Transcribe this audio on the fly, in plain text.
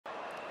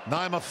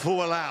Naima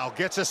Fualau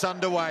gets us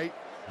underway.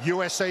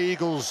 USA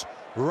Eagles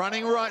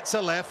running right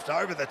to left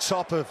over the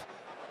top of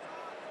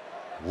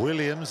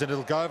Williams, and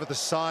it'll go over the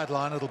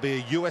sideline. It'll be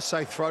a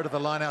USA throw to the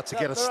line out to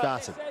get us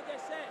started.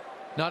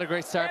 Not a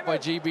great start by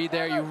GB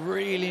there. You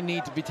really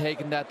need to be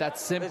taking that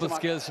simple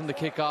skills from the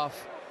kickoff.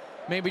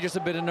 Maybe just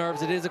a bit of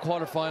nerves. It is a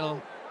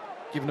quarterfinal.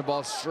 Giving the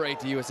ball straight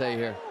to USA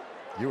here.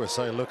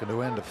 USA looking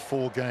to end a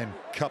 4-game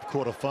Cup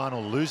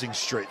quarterfinal losing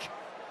streak.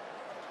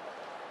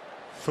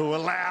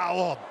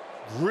 Fualau,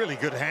 really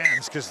good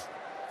hands, because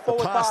the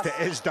pass to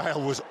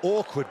Esdale was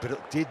awkward, but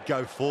it did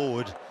go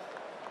forward.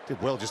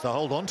 Did well just to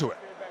hold on to it.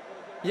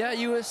 Yeah,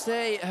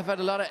 USA have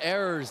had a lot of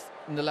errors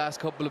in the last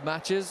couple of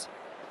matches.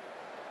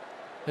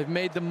 They've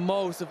made the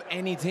most of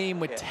any team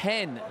with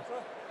 10.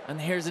 And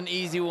here's an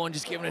easy one,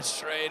 just giving it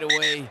straight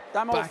away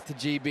back to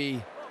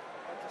GB.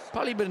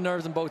 Probably a bit of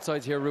nerves on both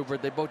sides here,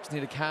 Rupert. They both just need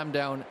to calm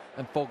down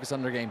and focus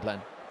on their game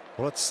plan.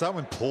 Well, it's so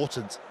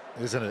important,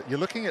 isn't it? You're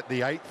looking at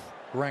the 8th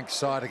ranked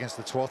side against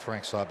the 12th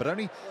ranked side, but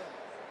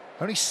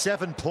only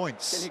 7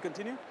 points. Can you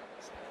continue?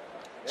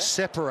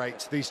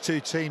 Separate these two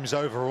teams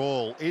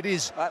overall. It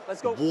is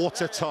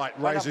watertight,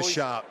 razor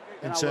sharp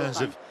in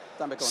terms of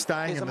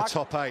staying in the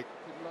top 8.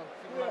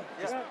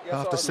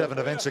 After 7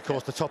 events, of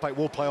course, the top 8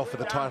 will play off for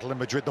the title in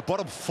Madrid. The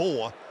bottom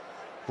 4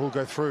 will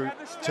go through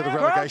to the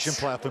relegation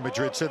playoff in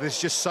Madrid. So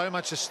there's just so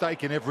much at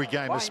stake in every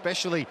game,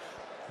 especially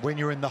when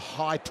you're in the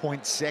high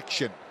point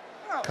section.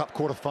 Cup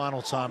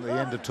quarterfinal time at the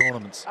end of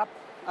tournaments.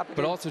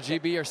 But also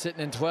GB are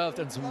sitting in 12th,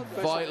 and some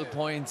vital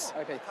points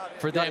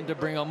for them to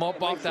bring them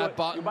up off that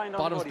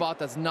bottom spot.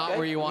 That's not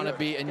where you want to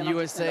be, and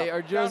USA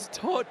are just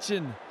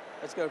touching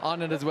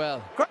on it as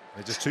well.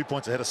 They're just 2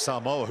 points ahead of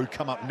Samoa, who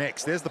come up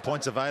next. There's the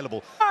points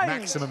available.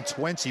 Maximum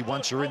 20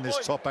 once you're in this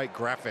top 8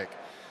 graphic.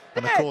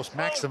 And of course,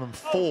 maximum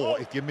 4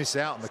 if you miss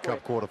out in the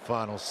Cup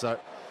quarterfinals. So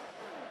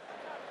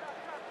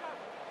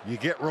you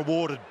get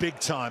rewarded big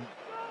time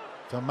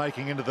for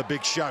making into the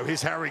big show.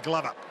 Here's Harry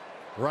Glover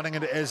running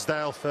into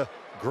Esdale for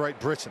Great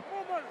Britain.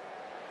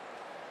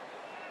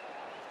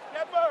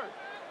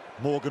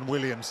 Morgan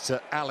Williams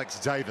to Alex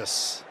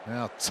Davis.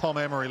 Now Tom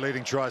Emery,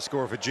 leading try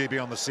scorer for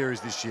GB on the series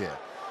this year.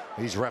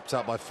 He's wrapped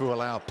up by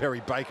Fualau.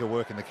 Perry Baker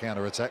working the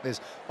counter-attack.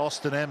 There's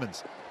Austin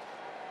Emmons.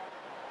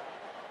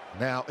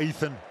 Now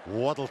Ethan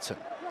Waddleton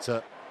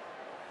to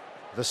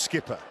the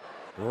skipper,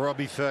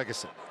 Robbie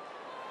Ferguson.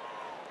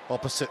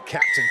 Opposite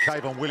captain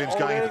Kayvon Williams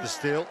going in for the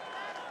steal.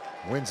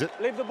 Wins it.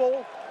 Leave the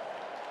ball.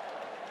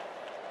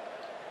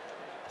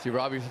 See,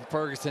 Robbie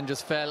Ferguson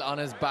just fell on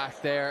his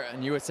back there,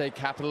 and USA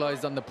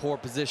capitalized on the poor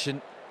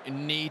position. You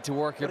need to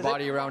work your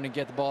body around and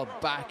get the ball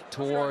back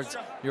towards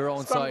your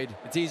own side.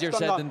 It's easier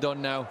said than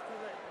done now.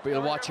 But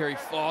you'll watch here, he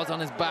falls on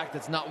his back.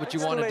 That's not what you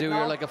want to do.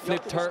 You're like a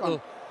flip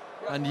turtle.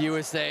 And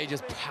USA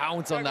just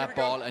pounce on that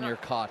ball, and you're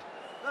caught.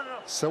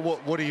 So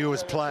what are you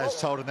as players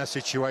told in that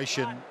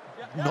situation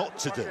not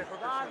to do?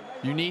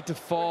 You need to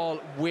fall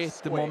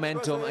with the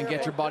momentum and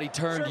get your body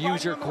turned.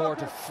 Use your core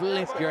to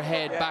flip your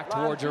head back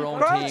towards your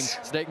own team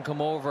so they can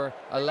come over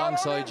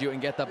alongside you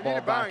and get that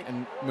ball back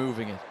and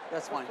moving it.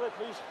 That's fine.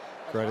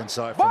 Great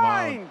insight from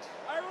Ireland.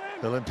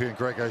 Olympian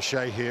Greg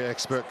O'Shea here.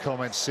 Expert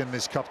comments in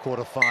this Cup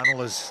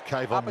quarter-final as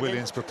Kayvon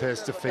Williams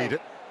prepares to feed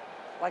it.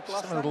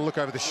 Just a little look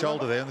over the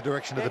shoulder there in the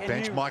direction of the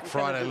bench. Mike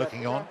Friday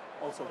looking on.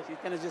 Also, you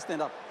can just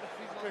stand up.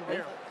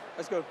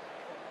 Let's go.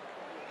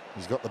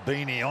 He's got the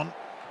beanie on.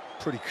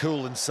 Pretty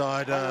cool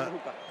inside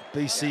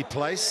BC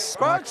Place.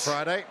 Mike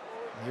Friday,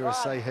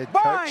 USA head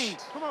coach.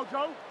 Come on,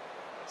 Joe.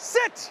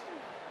 Sit.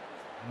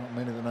 Not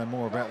many that know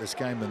more about this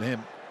game than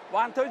him.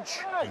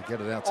 Advantage. And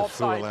get it out to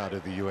Fualau to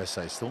the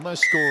USA. Still no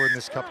score in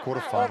this Cup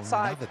quarterfinal.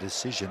 Another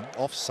decision.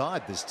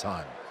 Offside this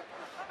time.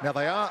 Now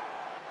they are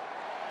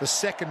the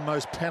second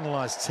most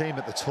penalised team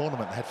at the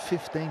tournament. They had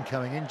 15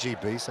 coming in,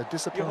 GB, so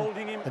discipline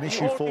an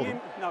issue for them.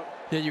 No.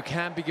 Yeah, you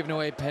can't be giving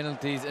away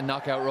penalties in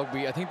knockout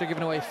rugby. I think they're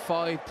giving away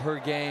 5 per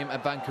game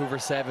at Vancouver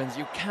Sevens.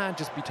 You can't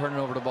just be turning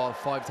over the ball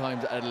 5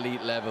 times at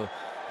elite level,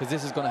 because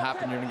this is going to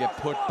happen. You're going to get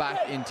put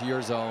back into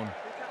your zone.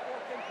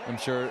 I'm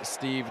sure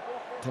Steve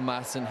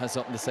Thomason has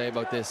something to say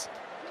about this.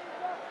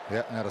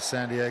 Yeah, out of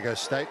San Diego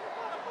State.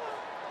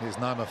 Here's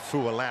Naima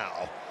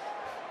Fualau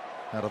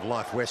out of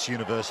Life West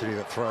University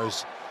that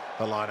throws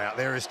the line out.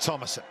 There is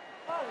Thomason.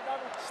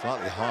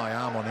 Slightly high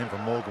arm on him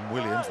from Morgan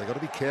Williams. They've got to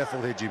be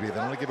careful here, GB. They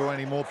don't want to give away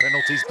any more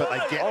penalties, but they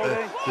get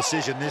the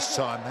decision this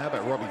time. How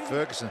about Robbie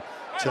Ferguson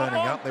turning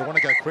up? They want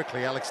to go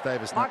quickly. Alex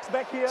Davis.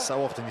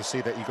 So often you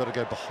see that you've got to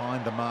go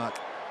behind the mark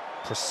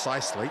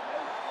precisely.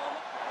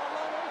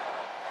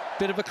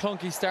 Bit of a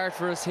clunky start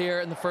for us here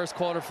in the first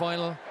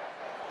quarter-final.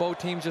 Both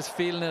teams just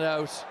feeling it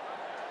out.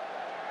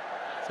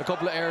 A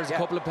couple of errors, a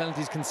couple of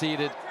penalties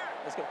conceded.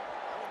 Let's go.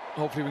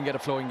 Hopefully we can get a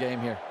flowing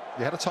game here.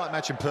 You had a tight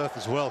match in Perth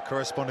as well.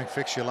 Corresponding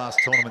fixture last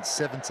tournament,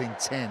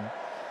 17-10.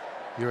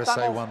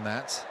 USA won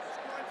that.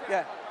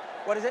 Yeah.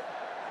 What is it?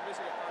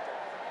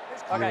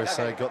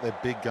 USA got their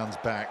big guns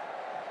back.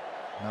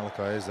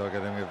 Malachi Esdale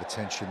getting a bit of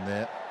attention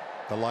there.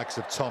 The likes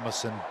of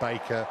Thomason,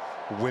 Baker,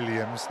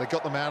 Williams. They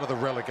got them out of the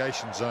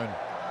relegation zone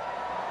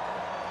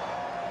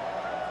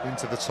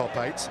into the top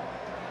 8.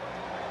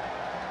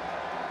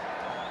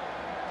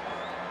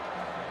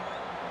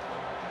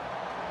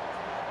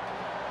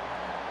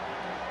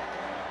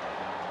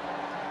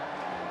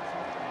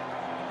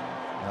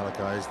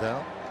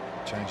 Esdale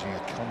changing a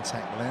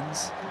contact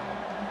lens.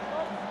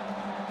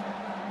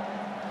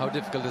 How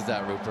difficult is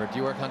that, Rupert? Do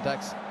you wear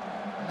contacts?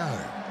 No,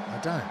 I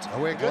don't. I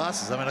wear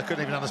glasses. I mean, I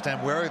couldn't even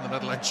understand wearing them,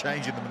 let alone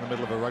changing them in the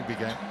middle of a rugby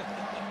game.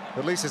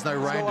 At least there's no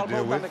rain to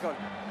deal with.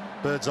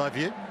 Bird's eye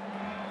view.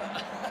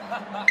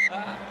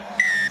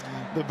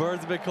 The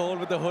bird's a bit cold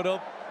with the hood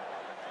up.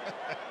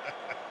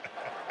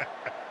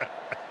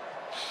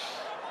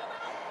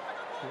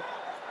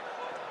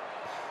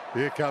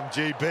 Here come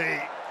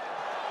GB.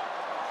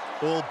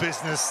 All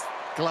business.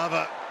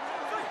 Glover.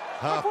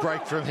 Half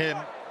break from him.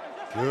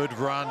 Good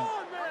run.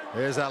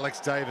 There's Alex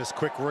Davis.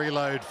 Quick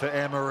reload for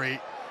Emery.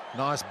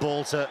 Nice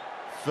ball to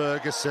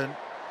Ferguson.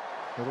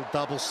 Little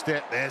double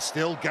step there.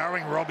 Still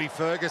going, Robbie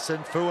Ferguson.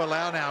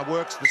 Fualau now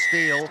works the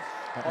steal.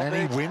 And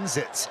he wins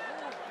it.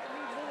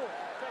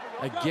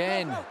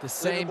 Again, the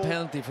same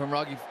penalty from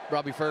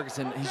Robbie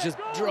Ferguson. He's just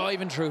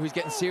driving through. He's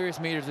getting serious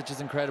meters, which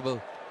is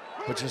incredible.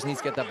 But just needs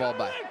to get that ball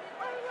back.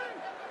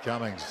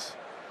 Cummings.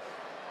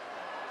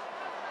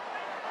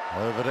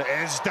 Over to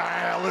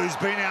Esdale, who's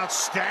been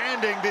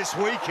outstanding this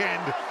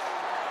weekend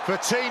for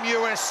Team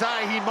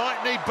USA. He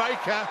might need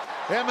Baker.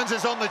 Emmons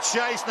is on the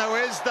chase. No,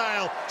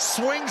 Esdale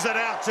swings it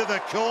out to the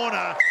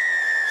corner.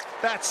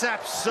 That's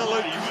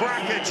absolute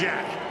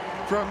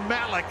crackerjack from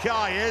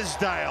Malachi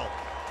Esdale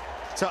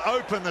to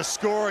open the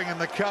scoring in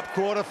the Cup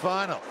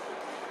quarter-final.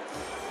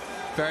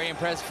 Very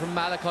impressive from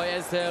Malachi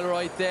Esdale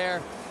right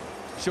there.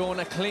 Showing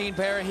a clean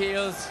pair of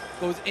heels.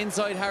 Goes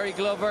inside Harry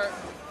Glover.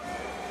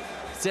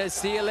 Says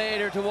see you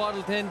later to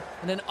Waddleton.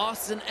 And then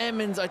Austin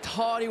Emmons, I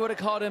thought he would have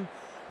caught him.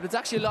 But it's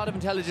actually a lot of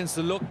intelligence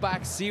to look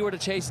back, see where the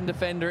chasing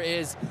defender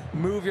is,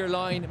 move your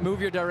line,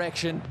 move your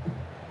direction,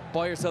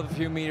 buy yourself a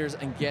few meters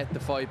and get the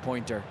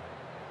 5-pointer.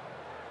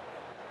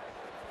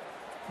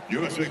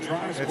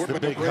 It's the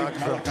big hug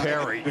from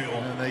Perry,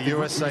 and the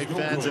USA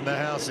fans in the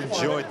house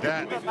enjoyed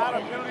that.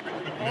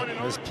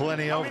 There's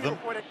plenty of them.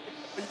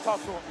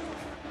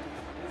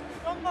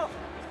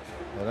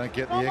 They don't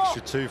get the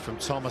extra 2 from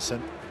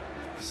Thomason,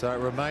 so it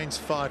remains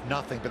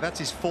 5-0, but that's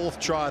his 4th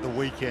try of the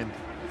weekend.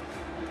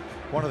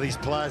 One of these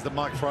players that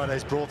Mike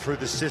Friday's brought through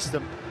the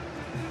system,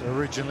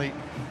 originally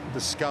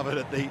discovered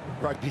at the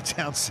Rugby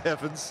Town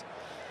Sevens.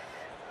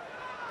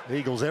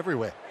 Eagles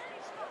everywhere.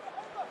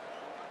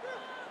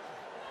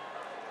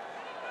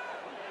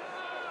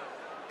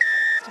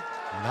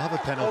 Another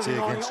penalty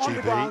against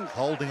GB.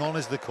 Holding on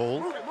is the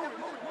call.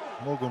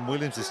 Morgan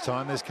Williams this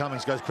time. There's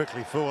Cummings, goes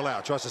quickly.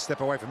 Fualau tries to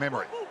step away from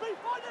Emery.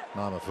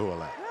 Nama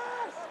Fualau.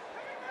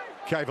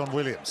 Kayvon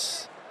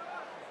Williams.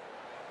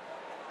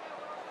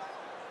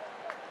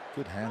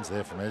 Good hands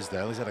there from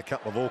Esdale. He's had a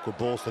couple of awkward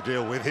balls to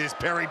deal with. Here's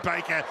Perry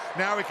Baker.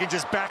 Now he can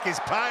just back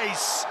his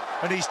pace.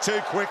 And he's too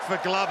quick for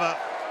Glover.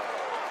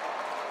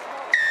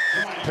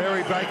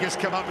 Perry Baker's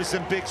come up with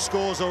some big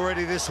scores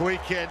already this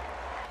weekend.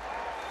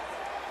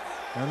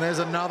 And there's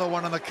another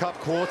one in the Cup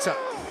quarter.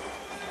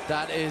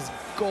 That is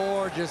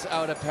gorgeous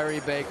out of Perry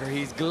Baker.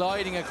 He's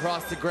gliding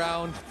across the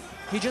ground.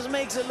 He just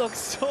makes it look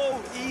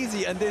so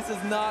easy, and this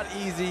is not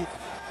easy.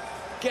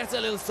 Gets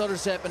a little stutter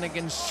step and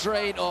again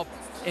straight up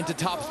into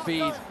top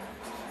speed.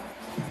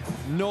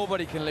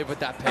 Nobody can live with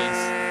that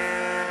pace.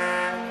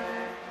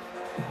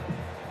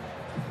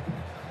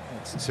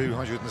 It's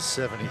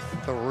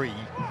 273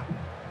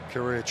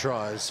 career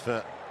tries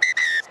for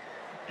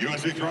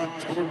USA try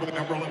scored by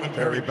number 11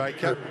 Perry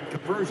Baker.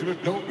 Conversion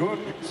is no good.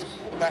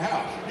 The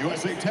half.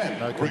 USA 10.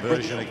 No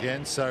conversion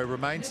again, so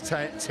remains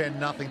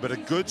 10-0, but a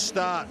good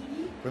start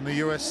from the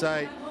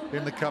USA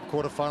in the Cup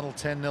quarter-final,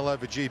 10-0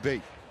 over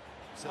GB.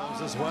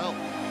 Themselves as well.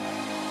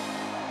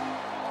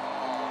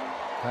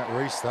 That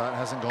restart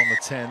hasn't gone to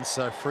 10,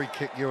 so free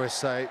kick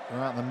USA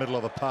right in the middle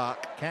of the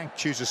park. Can't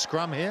choose a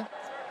scrum here.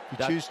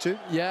 You choose to?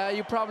 Yeah,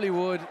 you probably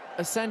would.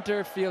 A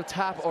centre field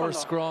tap or a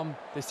scrum.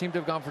 They seem to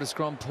have gone for the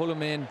scrum, pull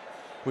him in,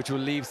 which will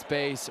leave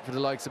space for the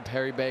likes of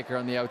Perry Baker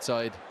on the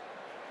outside.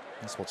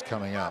 That's what's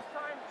coming up.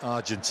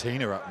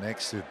 Argentina up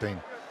next, who've been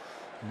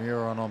near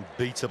on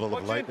unbeatable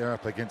of late. They're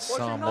up against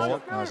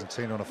Samoa.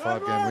 Argentina on a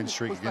 5-game win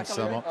streak against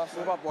Samoa.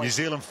 New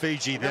Zealand,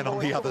 Fiji, then on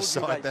the other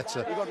side. That's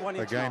a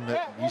game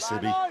that used to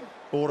be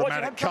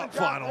automatic cup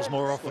finals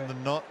more often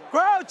than not.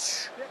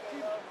 Crouch!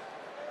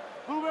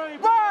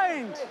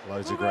 Bind!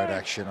 Loads of great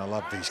action. I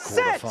love these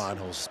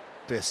quarterfinals.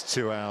 Best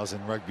 2 hours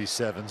in rugby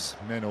sevens,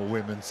 men or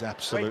women's,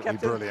 absolutely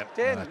brilliant.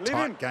 And a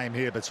tight game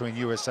here between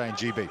USA and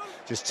GB.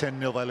 Just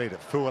 10-0 they lead it.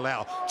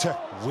 Fualau to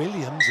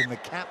Williams, and the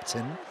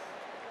captain.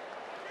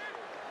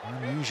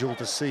 Unusual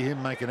to see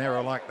him make an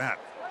error like that.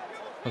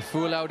 Well,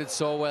 Fualau did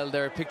so well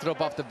there. Picked it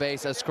up off the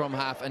base as scrum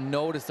half and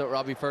noticed that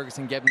Robbie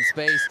Ferguson gave him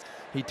space.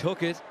 He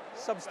took it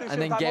and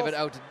then gave it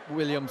out to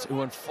Williams,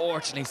 who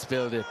unfortunately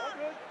spilled it.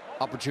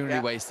 Opportunity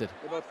wasted.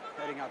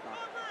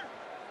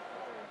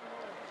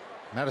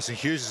 Madison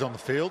Hughes is on the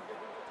field.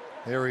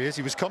 There he is.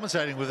 He was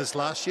commentating with us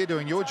last year,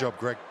 doing your job,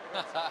 Greg.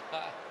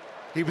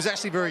 He was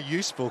actually very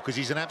useful because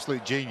he's an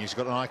absolute genius. He's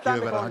got an IQ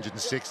of about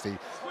 160. And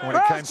when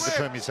it came to the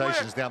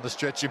permutations down the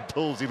stretch in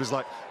pulls, he was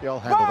like, yeah, I'll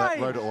handle that.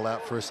 Wrote it all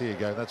out for us. Here you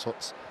go. That's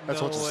what's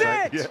to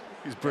say. Yeah,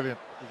 he's brilliant.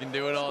 You can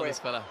do it all, this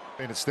fella.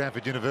 Been at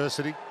Stanford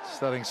University,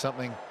 studying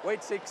something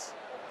Weight 6.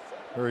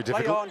 very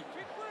difficult.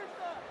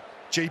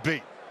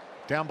 GB,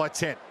 down by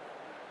 10.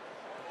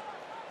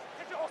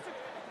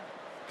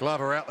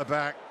 Glover out the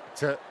back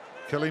to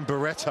Colleen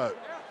Barreto.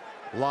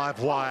 Live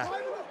wire.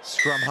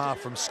 Scrum half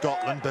from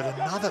Scotland, but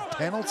another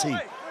penalty.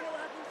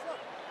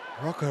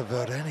 Rocco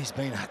Verdeni's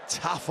been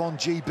tough on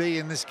GB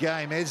in this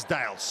game.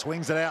 Esdale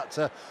swings it out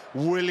to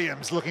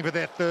Williams, looking for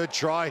their third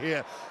try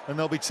here, and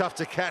they'll be tough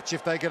to catch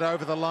if they get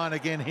over the line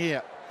again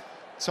here.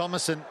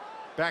 Thomason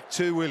back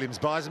to Williams,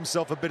 buys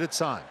himself a bit of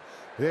time.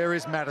 There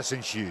is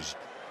Madison Hughes.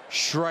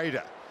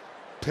 Schrader,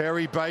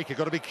 Perry Baker,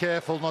 got to be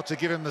careful not to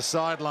give him the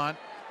sideline.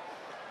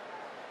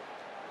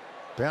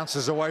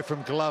 Bounces away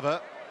from Glover.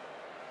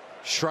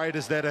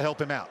 Schrader's there to help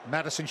him out.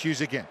 Madison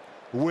Hughes again.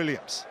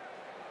 Williams.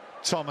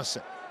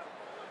 Thomason.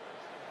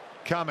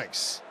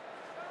 Cummings.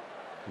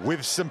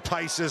 With some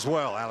pace as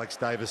well. Alex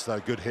Davis, though,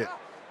 good hit.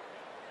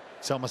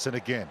 Thomason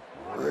again.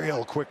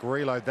 Real quick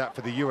reload that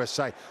for the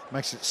USA.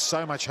 Makes it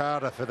so much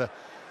harder for the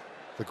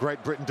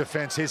Great Britain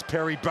defence. Here's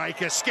Perry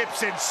Baker.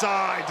 Skips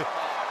inside.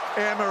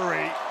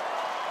 Emery.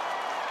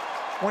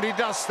 When he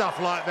does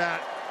stuff like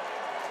that,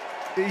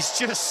 he's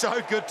just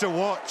so good to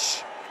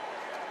watch.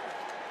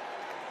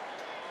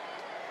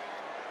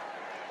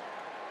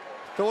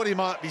 Thought he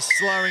might be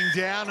slowing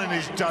down in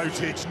his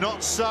dotage.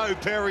 Not so.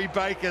 Perry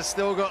Baker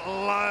still got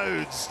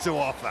loads to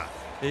offer.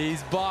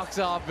 He's box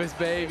office,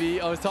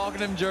 baby. I was talking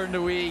to him during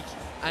the week,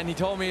 and he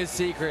told me his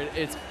secret.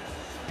 It's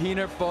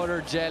peanut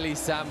butter jelly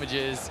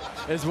sandwiches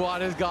is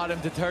what has got him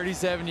to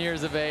 37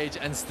 years of age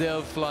and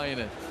still flying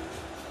it.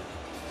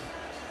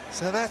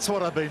 So that's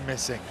what I've been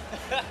missing.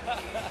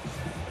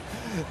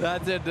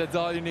 That's it. That's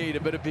all you need. A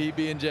bit of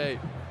PB&J.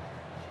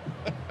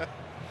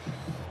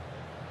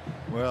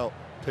 Well,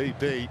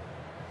 PB.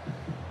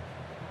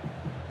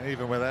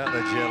 Even without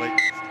the jelly.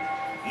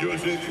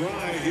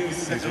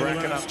 He's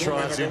racking up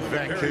tries in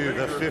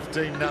Vancouver.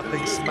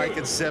 15-0, make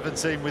it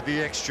 17 with the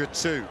extra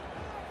 2.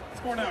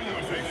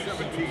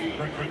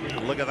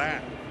 Look at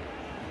that.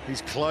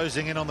 He's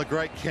closing in on the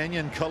great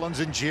Kenyan.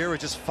 Collins and Jira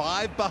just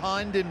 5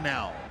 behind him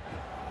now.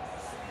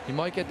 He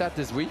might get that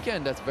this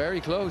weekend. That's very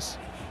close.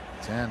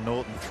 Dan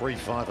Norton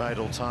 3.58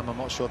 all time. I'm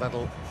not sure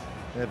that'll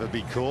ever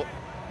be caught.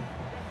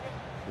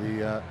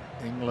 The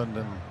England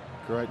and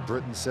Great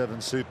Britain 7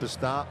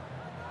 superstar.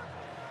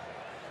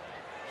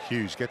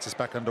 Hughes gets us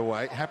back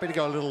underway. Happy to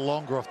go a little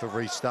longer off the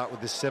restart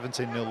with this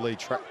 17-0 lead.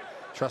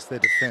 Trust their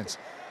defence.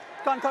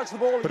 Can't touch the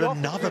ball. But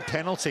another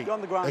penalty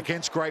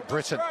against Great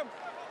Britain.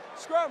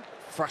 Scrum.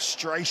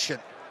 Frustration.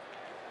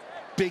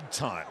 Big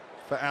time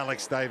for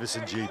Alex Davis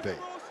and GB.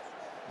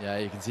 Yeah,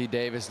 you can see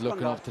Davis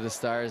looking up to the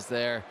stars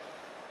there.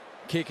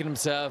 Kicking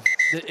himself.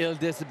 The ill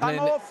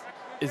discipline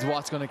is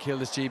what's going to kill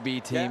this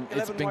GB team.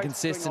 It's been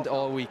consistent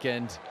all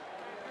weekend.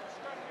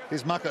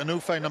 Here's Maka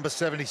Anufe, number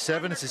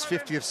 77. It's his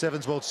 50th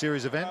Sevens World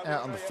Series event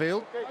out on the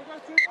field.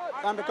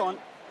 On the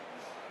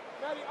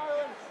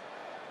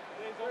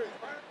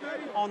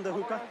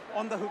hooker,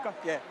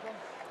 yeah.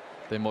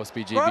 They must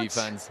be GB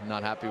fans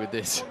not happy with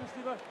this.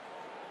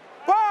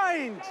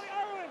 Find!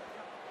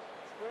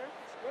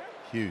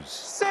 Hughes.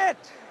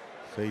 Set!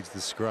 Feeds the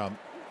scrum.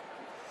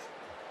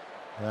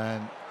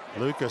 And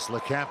Lucas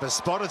Lecamp has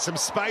spotted some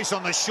space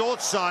on the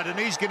short side, and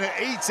he's going to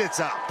eat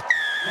it up.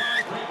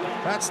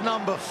 That's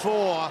number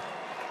 4,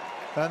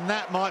 and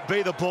that might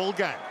be the ball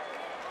game.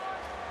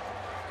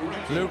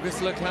 Lucas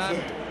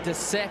Lecamp,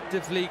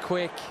 deceptively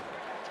quick.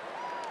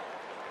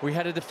 We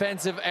had a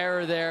defensive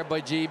error there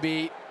by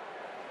GB.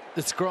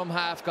 The scrum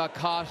half got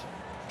caught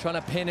trying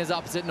to pin his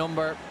opposite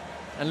number,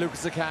 and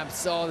Lucas Lecamp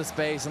saw the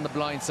space on the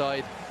blind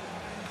side,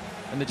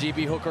 and the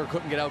GB hooker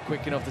couldn't get out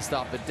quick enough to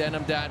stop it.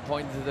 Denham Dan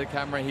pointing to the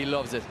camera, he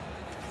loves it.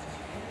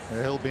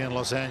 He'll be in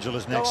Los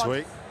Angeles next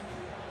week.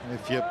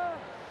 If you're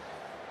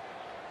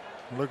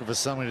looking for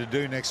something to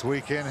do next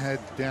weekend, head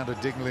down to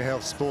Dignity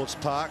Health Sports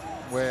Park,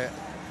 where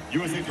the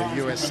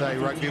USA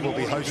Rugby will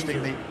be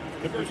hosting the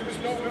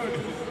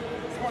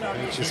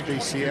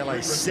HSBC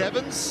LA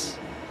Sevens.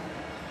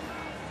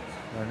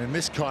 And in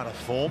this kind of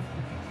form,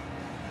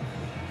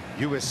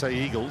 USA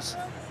Eagles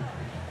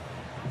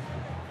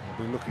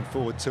will be looking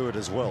forward to it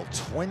as well.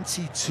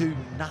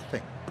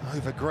 22-0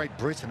 over Great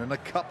Britain in a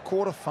cup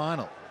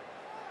quarter-final.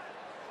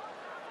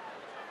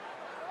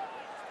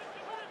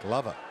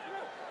 Glover.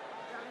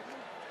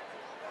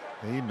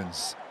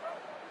 Eamons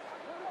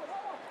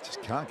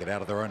just can't get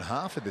out of their own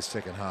half in this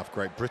second half,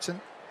 Great Britain.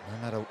 No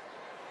matter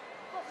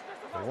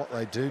what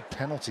they do,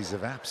 penalties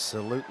have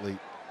absolutely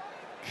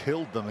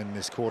killed them in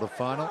this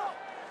quarter-final.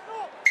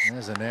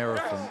 There's an error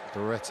from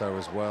Barreto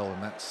as well,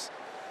 and that's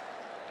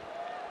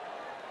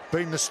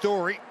been the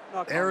story.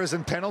 Errors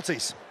and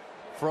penalties.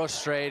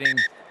 Frustrating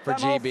for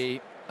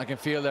GB. I can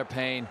feel their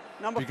pain.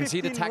 You can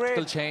see the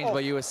tactical change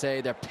by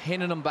USA. They're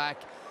pinning them back,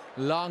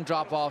 long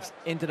drop-offs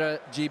into the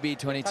GB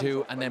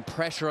 22 and then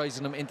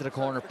pressurising them into the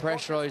corner,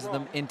 pressurising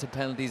them into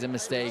penalties and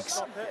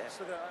mistakes.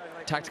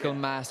 Tactical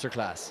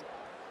masterclass.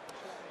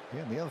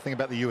 Yeah, and the other thing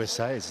about the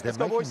USA is they're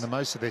making the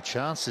most of their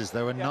chances.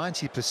 They were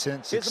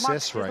 90%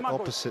 success rate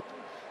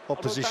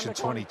opposition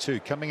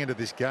 22 coming into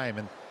this game,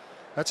 and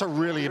that's a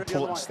really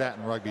important stat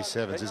in rugby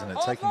sevens, isn't it?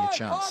 Taking your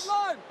chance.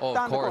 Oh,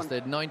 of course, they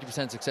had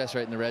 90% success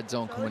rate in the red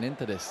zone coming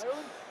into this.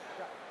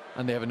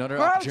 And they have another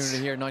opportunity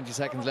here, 90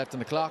 seconds left on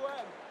the clock.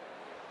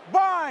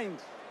 Bind!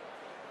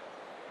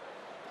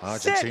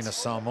 Argentina,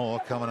 Samoa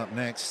coming up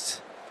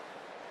next.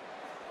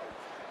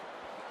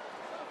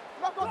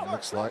 And it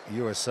looks like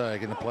USA are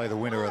going to play the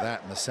winner of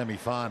that in the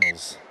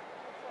semi-finals.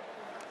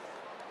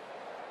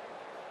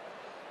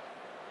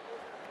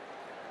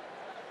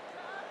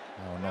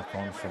 Oh, knock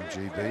on from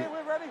GB.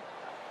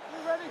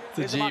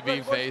 The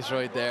GB face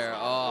right there.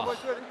 Oh,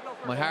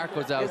 my heart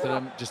goes out to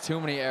them. Just too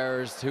many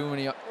errors, too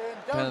many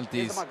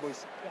penalties.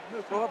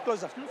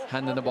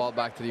 Handing the ball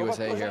back to the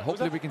USA here.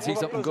 Hopefully we can see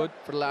something good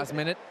for the last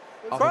minute.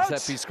 Off a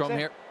set piece scrum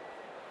here.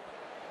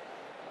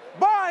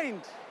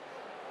 Bind!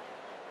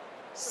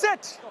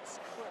 Sit!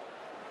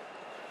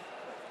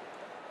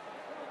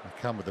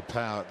 They come with the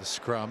power at the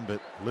scrum, but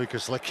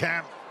Lucas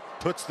Lecamp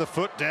puts the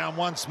foot down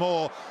once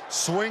more,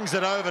 swings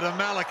it over to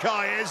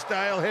Malachi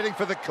Esdale, heading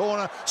for the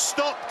corner.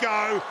 Stop,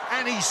 go,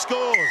 and he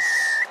scores.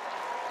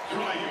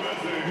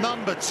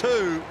 Number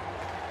 2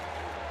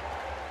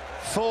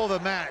 for the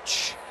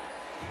match.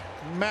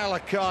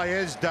 Malachi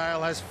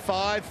Esdale has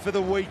 5 for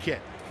the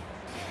weekend.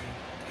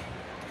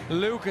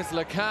 Lucas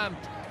Lecamp,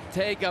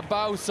 take a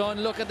bow,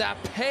 son. Look at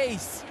that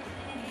pace.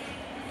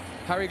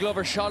 Harry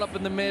Glover shot up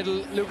in the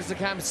middle. Lucas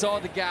Lecamp saw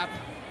the gap,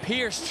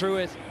 pierced through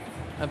it,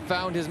 and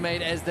found his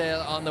mate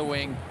Esdale on the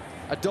wing.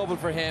 A double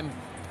for him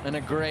and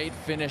a great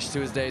finish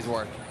to his day's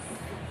work.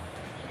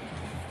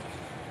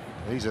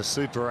 He's a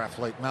super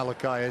athlete,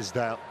 Malachi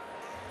Esdale.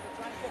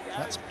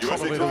 That's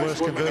probably the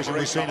worst conversion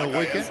we've seen all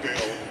weekend.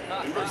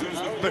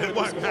 But it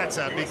won't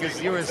matter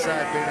because USA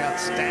have been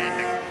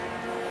outstanding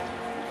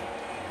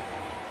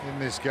in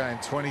this game,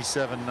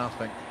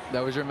 27-0.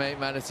 That was your mate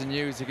Madison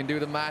Hughes. You can do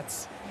the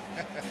maths.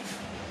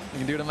 You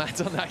can do the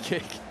maths on that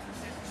kick.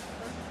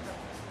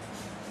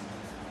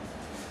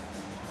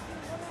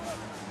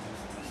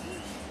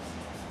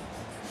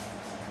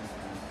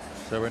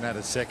 So we're out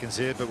of seconds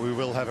here, but we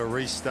will have a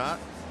restart.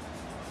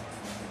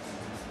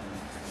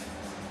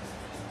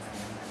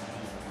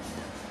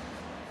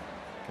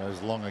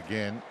 Goes long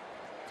again.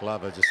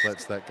 Glover just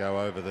lets that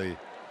go over the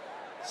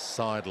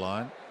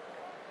sideline.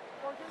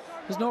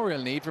 There's no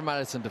real need for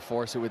Madison to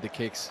force it with the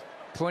kicks.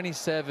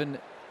 27-0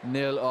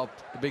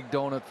 up, the big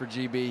donut for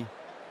GB.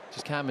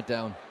 Just calm it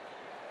down.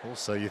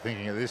 Also, you're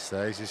thinking at this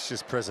stage, it's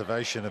just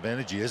preservation of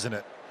energy, isn't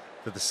it?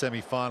 For the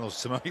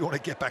semi-finals tomorrow, you want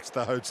to get back to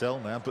the hotel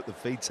now and put the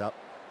feet up.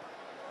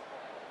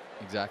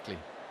 Exactly.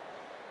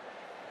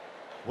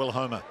 Will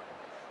Homer,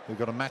 who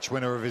got a match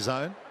winner of his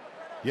own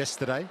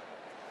yesterday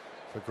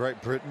for Great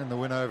Britain in the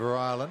win over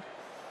Ireland.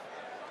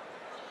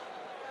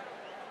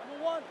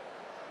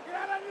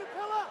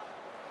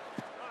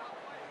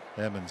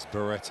 Emmons,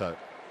 Barretto.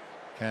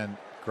 Can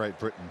Great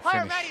Britain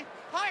finish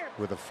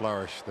with a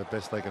flourish? The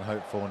best they can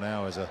hope for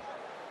now is a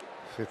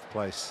 5th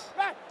place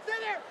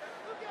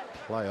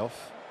playoff.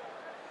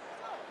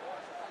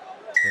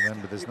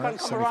 Remember, there's no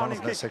semi-finals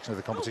in that section of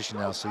the competition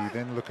now, so you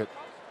then look at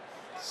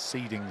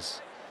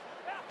seedings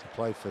to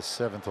play for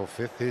 7th or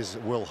 5th. Here's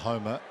Will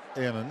Homer.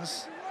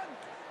 Emmons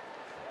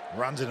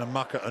runs in a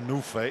mucker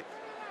Anufe.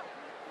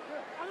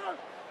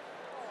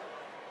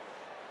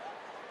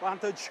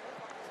 Advantage.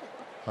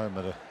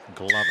 Homer to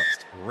Glover,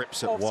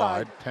 rips it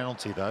wide.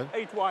 Penalty though.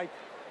 8 wide.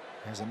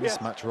 Hasn't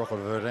missed much Rocco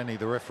Verdeni,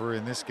 the referee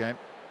in this game.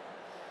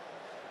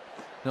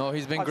 No,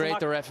 he's been great,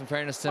 the ref, in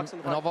fairness to him.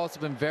 And I've also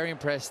been very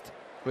impressed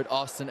with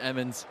Austin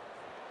Emmons.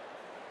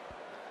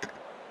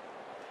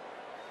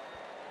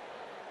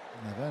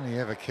 They've only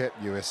ever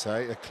kept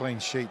USA a clean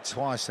sheet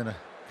twice in a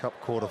Cup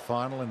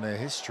quarter-final in their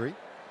history.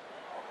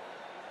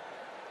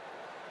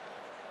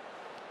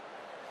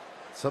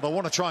 So they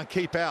want to try and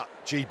keep out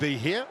GB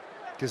here,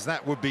 because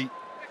that would be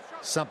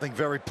something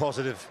very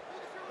positive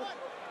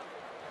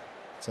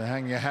to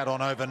hang your hat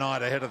on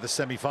overnight ahead of the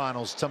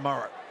semi-finals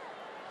tomorrow.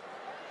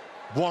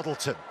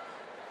 Waddleton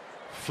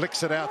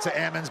flicks it out to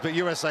Emmons, but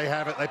USA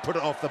have it. They put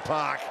it off the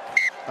park,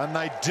 and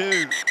they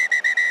do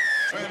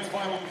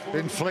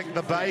inflict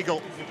the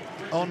bagel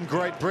on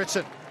Great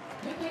Britain.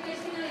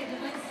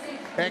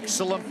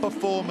 Excellent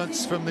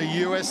performance from the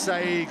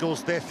USA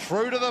Eagles. They're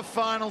through to the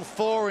Final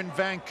Four in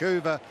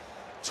Vancouver.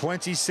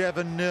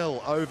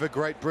 27-0 over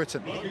Great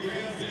Britain.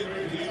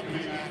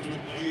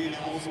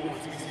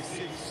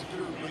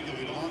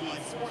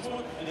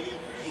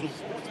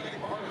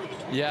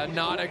 Yeah,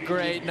 not a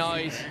great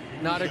night.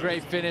 Not a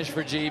great finish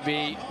for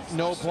GB.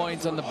 No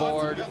points on the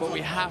board, but we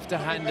have to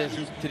hand it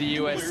to the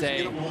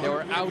USA. They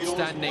were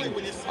outstanding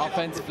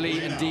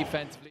offensively and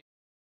defensively.